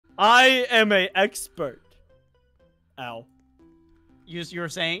I am an expert. Ow. You were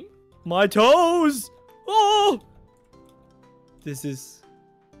saying? My toes! Oh! This is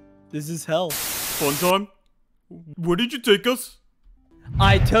hell. Funtime, where did you take us?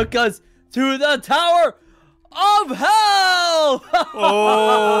 I took us to the Tower of Hell!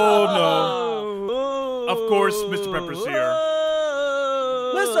 Oh, no. Of course, Mr. Pepper's here.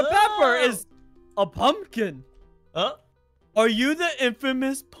 Mr. Pepper is a pumpkin. Huh? Are you the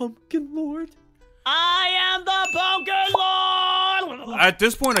infamous Pumpkin Lord? I am the Pumpkin Lord! At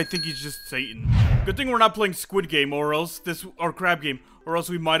this point, I think he's just Satan. Good thing we're not playing Squid Game or Crab Game, or else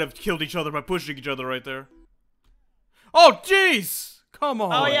we might have killed each other by pushing each other right there. Oh, jeez! Come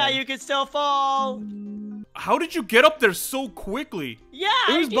on. Oh, yeah, you can still fall. How did you get up there so quickly? Yeah,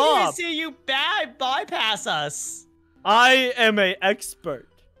 I Who's didn't Bob? even see you bypass us. I am an expert.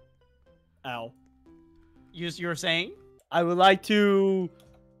 Ow. You were saying? I would like to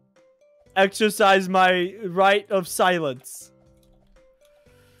exercise my right of silence.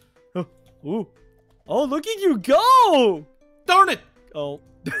 Oh, ooh. Oh, look at you go! Darn it! Oh.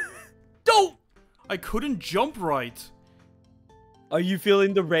 Don't! I couldn't jump right. Are you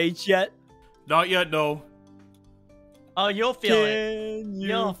feeling the rage yet? Not yet, no. Oh, you'll feel it. Can you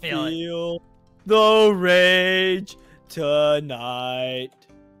You'll feel it. the rage tonight?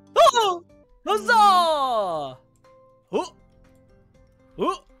 Oh! Huzzah! Oh!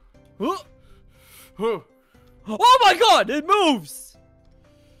 Oh! Oh! Huh. Oh my god, it moves!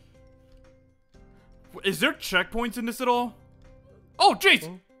 Is there checkpoints in this at all? Oh,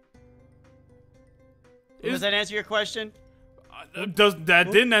 jeez! Does that answer your question?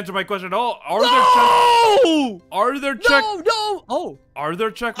 Didn't answer my question at all. Are there checkpoints? No! Oh! Are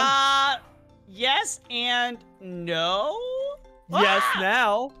there checkpoints? Yes and no? Yes,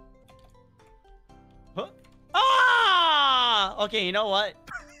 now. Huh? Ah! Okay, you know what?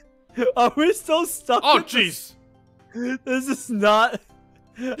 Are we still stuck? Oh, with jeez. This is not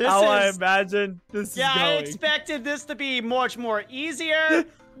how I imagined this is Yeah, going. I expected this to be much more easier.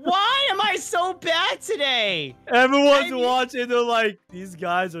 Why am I so bad today? Everyone's watching, they're like, these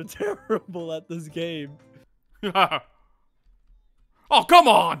guys are terrible at this game. Oh, come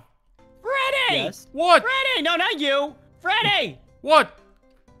on! Freddy! Yes? What? Freddy! No, not you! Freddy! What?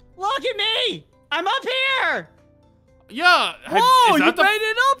 Look at me! I'm up here! Yeah. Whoa, you made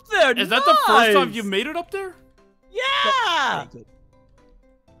it up there! Is that the first time you made it up there? Yeah!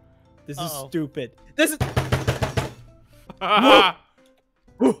 This is stupid. This is...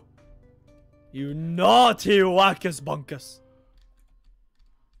 You naughty wackus bunkus.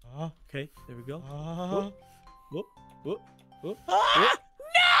 Okay, there we go. Whoop, whoop, whoop, whoop.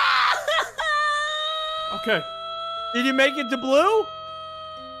 Okay. Did you make it to blue?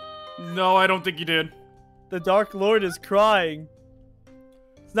 No, I don't think you did. The Dark Lord is crying.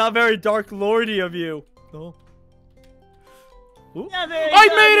 It's not very Dark Lordy of you. No. Yeah, I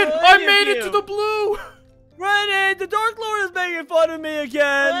made it! I made it to the blue! Freddy, the Dark Lord is making fun of me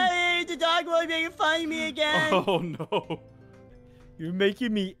again! Freddy, the dog will be making fun of me again! Oh, no. You're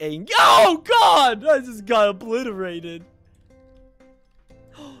making me angry. Oh, God! I just got obliterated.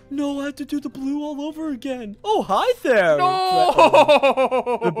 No, I have to do the blue all over again. Oh, hi there!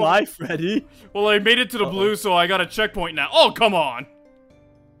 No! Goodbye, Freddy. Well, I made it to the blue, so I got a checkpoint now. Oh, come on!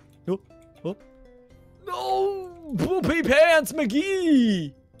 No! Poopy Pants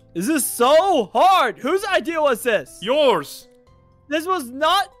McGee! Is this so hard? Whose idea was this? Yours! This was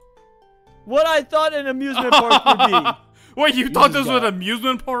not what I thought an amusement park would be. Wait, you thought this was an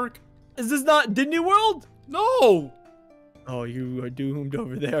amusement park? Is this not Disney World? No! Oh, you are doomed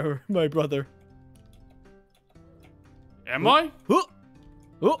over there, my brother. Am I? Oh.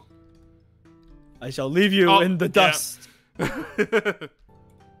 I shall leave you in the dust.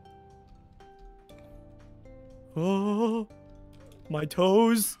 Oh, my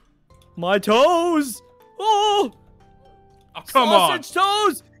toes. My toes. Oh, come on. Sausage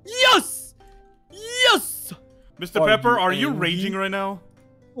toes. Yes. Yes. Mr. Pepper, are you raging right now?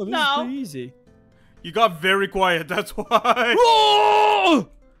 Oh, this is pretty easy. You got very quiet, that's why. Oh!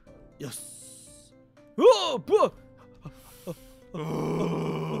 Yes. Oh,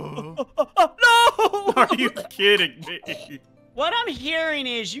 no! Are you kidding me? What I'm hearing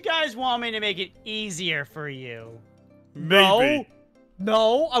is you guys want me to make it easier for you. Maybe.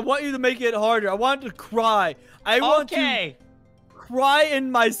 No, I want you to make it harder. I want to cry. I want to cry in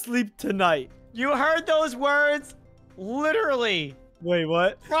my sleep tonight. You heard those words? Literally. Wait,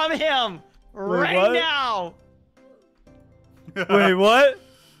 what? From him. Right now. Wait, what?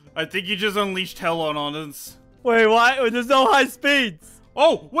 I think you just unleashed hell on us. Wait, what? There's no high speeds.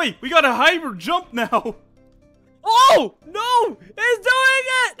 Oh, wait, we got a hyper jump now. Oh, no! It's doing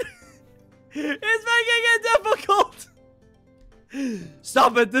it!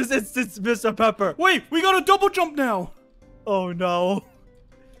 stop it this instance, Mr. Pepper. Wait, we got a double jump now. Oh no.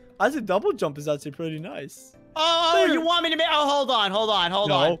 I think double jump is actually pretty nice. Oh, There. you want me to make? Oh, hold on.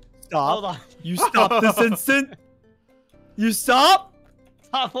 No, stop. Hold on. You stop this instant. You stop.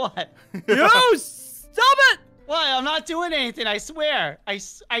 Stop what? You stop it. What? I'm not doing anything. I swear.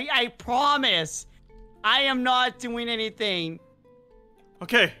 I promise. I am not doing anything.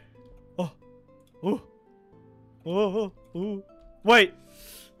 Okay. Oh. Wait.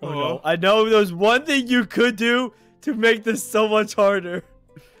 Oh Uh-oh. no. I know there's one thing you could do to make this so much harder.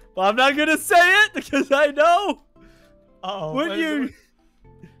 But I'm not gonna say it because I know. Uh-oh. Would what you? is it?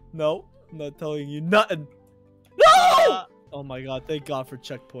 No, I'm not telling you nothing. No! Oh my god, thank God for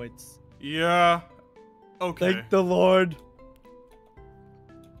checkpoints. Yeah. Okay. Thank the Lord.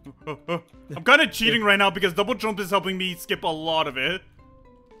 I'm kind of cheating right now because double jump is helping me skip a lot of it.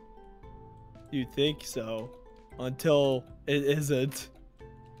 You think so? Until it isn't.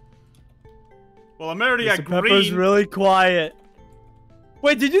 Well, I'm already Mr. at Pepper's green. really quiet.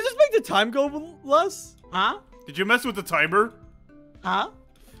 Wait, did you just make the time go less? Huh? Did you mess with the timer? Huh?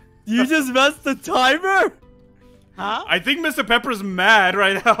 You just messed the timer? Huh? I think Mr. Pepper's mad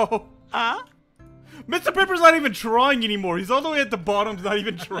right now. Huh? Mr. Pepper's not even trying anymore. He's all the way at the bottom, not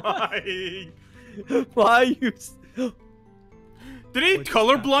even trying. Why you? Did he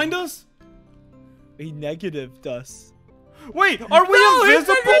colorblind us? He negatived us. Wait, are we No,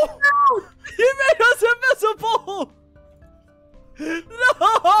 invisible? He made us invisible!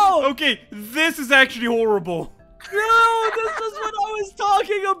 No! Okay, this is actually horrible. No, this is what I was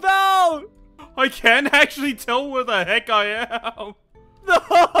talking about! I can't actually tell where the heck I am.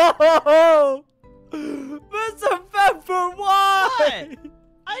 No! Mr. Pepper, why? What?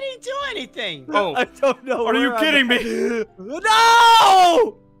 I didn't do anything. Oh, I don't know. are you where I'm kidding me? at.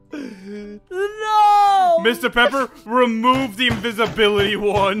 No! No! Mr. Pepper, remove the invisibility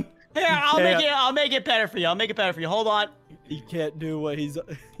one. Here, I'll make it better for you. I'll make it better for you. Hold on. He can't do what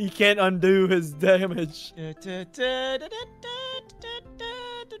he can't undo his damage.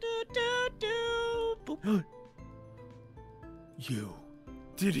 You.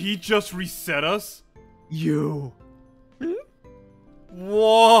 Did he just reset us? You.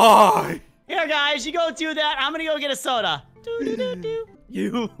 Why? Here, guys, you go do that. I'm gonna go get a soda.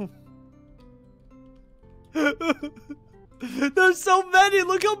 You. There's so many.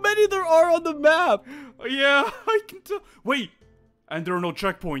 Look how many there are on the map. Yeah, I can tell. Wait, and there are no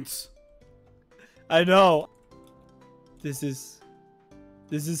checkpoints. I know. This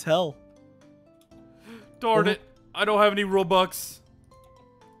is hell. Darn it, I don't have any Robux.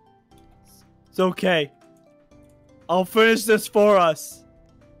 It's okay. I'll finish this for us.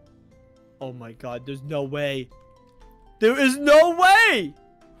 Oh my god, there's no way. There is no way!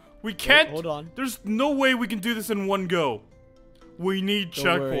 We can't. Hold on. There's no way we can do this in one go. We need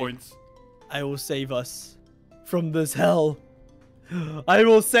Don't worry. checkpoints. I will save us from this hell. I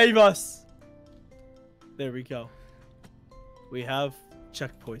will save us. There we go. We have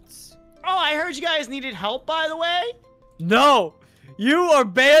checkpoints. Oh, I heard you guys needed help, by the way. No! You are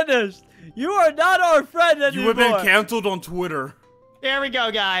banished! You are not our friend anymore! You have been canceled on Twitter. There we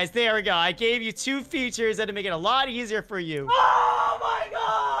go, guys. There we go. I gave you 2 features that'll make it a lot easier for you. Oh my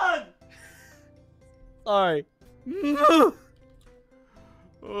god! Sorry.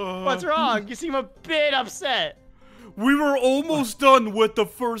 What's wrong? You seem a bit upset. We were almost done with the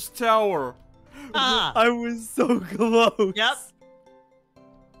first tower. I was so close. Yep.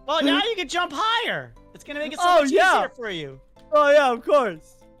 Well, now you can jump higher. It's gonna make it so Oh, much yeah. easier for you. Oh yeah, of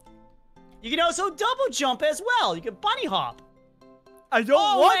course. You can also double jump as well. You can bunny hop. I don't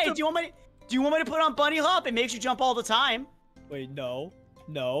Oh want wait, to. do you want me to put on bunny hop? It makes you jump all the time. Wait, no,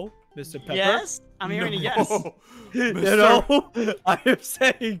 Mr. Pepper. Yes, I'm hearing a yes. You know, I am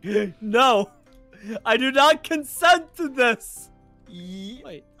saying no. I do not consent to this.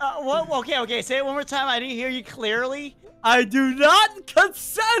 Wait, What? Okay. Say it one more time. I didn't hear you clearly. I do not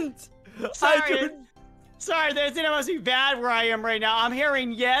consent. Sorry, this must be bad where I am right now. I'm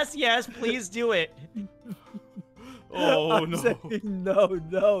hearing yes, please do it. Oh I'm no. saying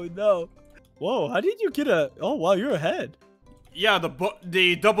no. Whoa, how did you get a... Oh, wow, you're ahead. Yeah,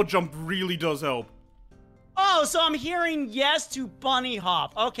 the double jump really does help. Oh, so I'm hearing yes to bunny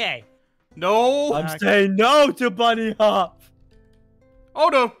hop. Okay. No. I'm saying no to bunny hop. Oh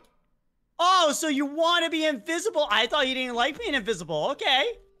no. Oh, so you want to be invisible? I thought you didn't like being invisible. Okay.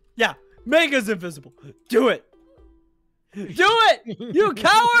 Yeah, make us invisible. Do it. Do it, you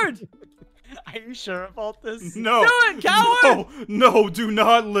coward. Are you sure about this? No. Do it, coward. No, do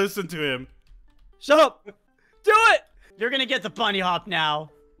not listen to him. Shut up. Do it. You're gonna get the bunny hop now.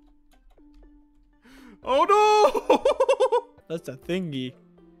 Oh no. That's a thingy.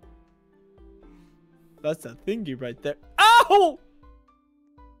 That's a thingy right there. Ow!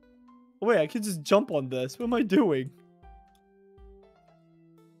 Wait, I can just jump on this. What am I doing?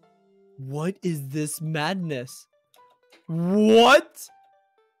 What is this madness? What?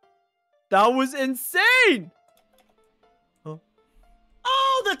 That was insane! Huh?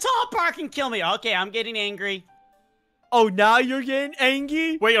 Oh, the top part can kill me. Okay, I'm getting angry. Oh, now you're getting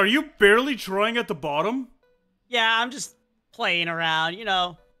angry? Wait, are you barely trying at the bottom? Yeah, I'm just playing around, you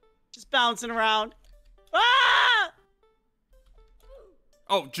know. Just bouncing around. Ah!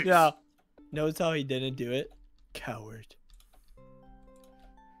 Oh, jeez. Yeah. Knows how he didn't do it? Coward.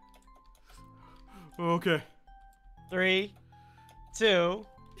 Okay. 3, 2,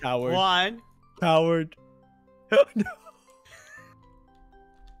 Coward. 1. Coward. Oh, no.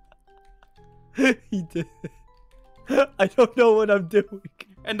 He did it. I don't know what I'm doing.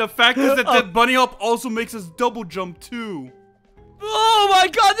 And the fact is that that bunny hop also makes us double jump too. Oh my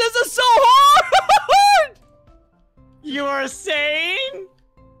god, this is so hard! You are sane?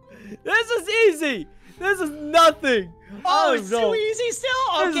 This is easy. This is nothing. Oh, it's no. too easy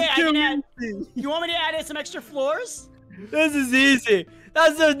still? This Okay, is I too can add. easy. You want me to add in some extra floors? This is easy.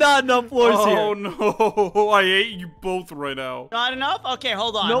 There's not enough floors Oh here. no, I hate you both right now. Not enough? Okay,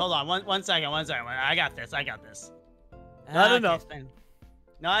 hold on, Nope. hold on. One second. I got this. Not Okay, enough. fine.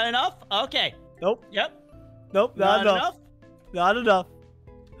 Not enough? Okay. Nope. Yep. Nope. Not enough. Not enough.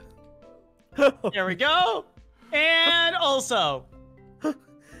 There we go. And also.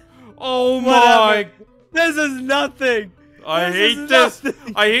 Oh Whatever. my. This is nothing. I This hate is this.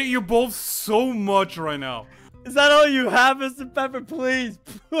 nothing. I hate you both so much right now. Is that all you have, Mr. Pepper? Please.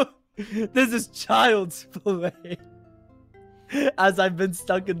 This is child's play. As I've been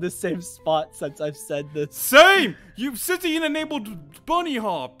stuck in the same spot since I've said this. Same! You've City enabled bunny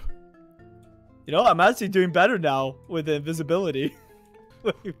hop. You know, I'm actually doing better now with invisibility.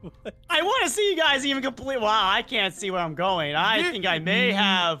 Wait, what? I want to see you guys even complete. Wow, I can't see where I'm going. I think I may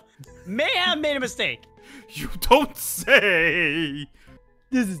have made a mistake. You don't say.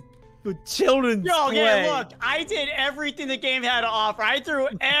 This is for children's Yo, play. okay, look, I did everything the game had to offer. I threw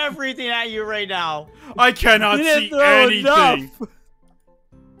everything at you right now. I cannot You didn't see throw anything.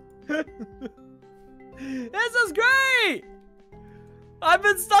 enough. This is great. I've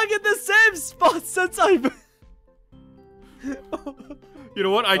been stuck in the same spot since I've. You know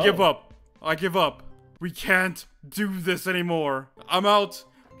what? I give up. I give up. We can't do this anymore. I'm out.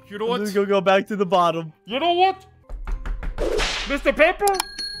 You know I'm what? just gonna go back to the bottom. You know what? Mr. Pepper?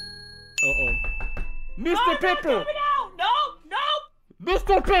 Uh-oh. Mr. I'm Pepper! not coming out. No.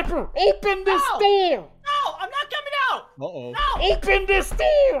 Mr. Pepper, open this No. door! No, I'm not coming out. Uh-oh. No. Open this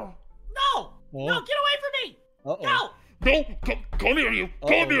door! No. Oh. No, get away from me. Uh-oh. No. No, come here, you! Uh-oh.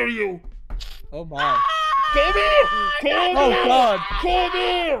 Come here, you! Oh my. Come here! Come Oh here! god. Come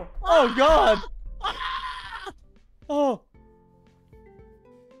here! Oh god. Oh.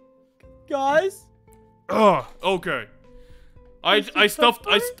 Guys? Okay. I stuffed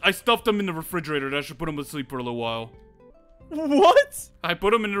them in the refrigerator. That should put them to sleep for a little while. What? I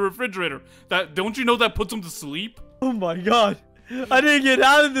put them in the refrigerator. That don't you know that puts them to sleep? Oh my god. I didn't get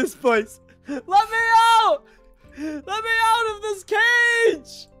out of this place. Let me out! Let me out of this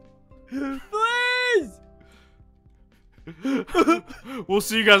cage! Please! We'll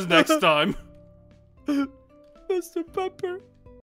see you guys next time. Mr. Pepper.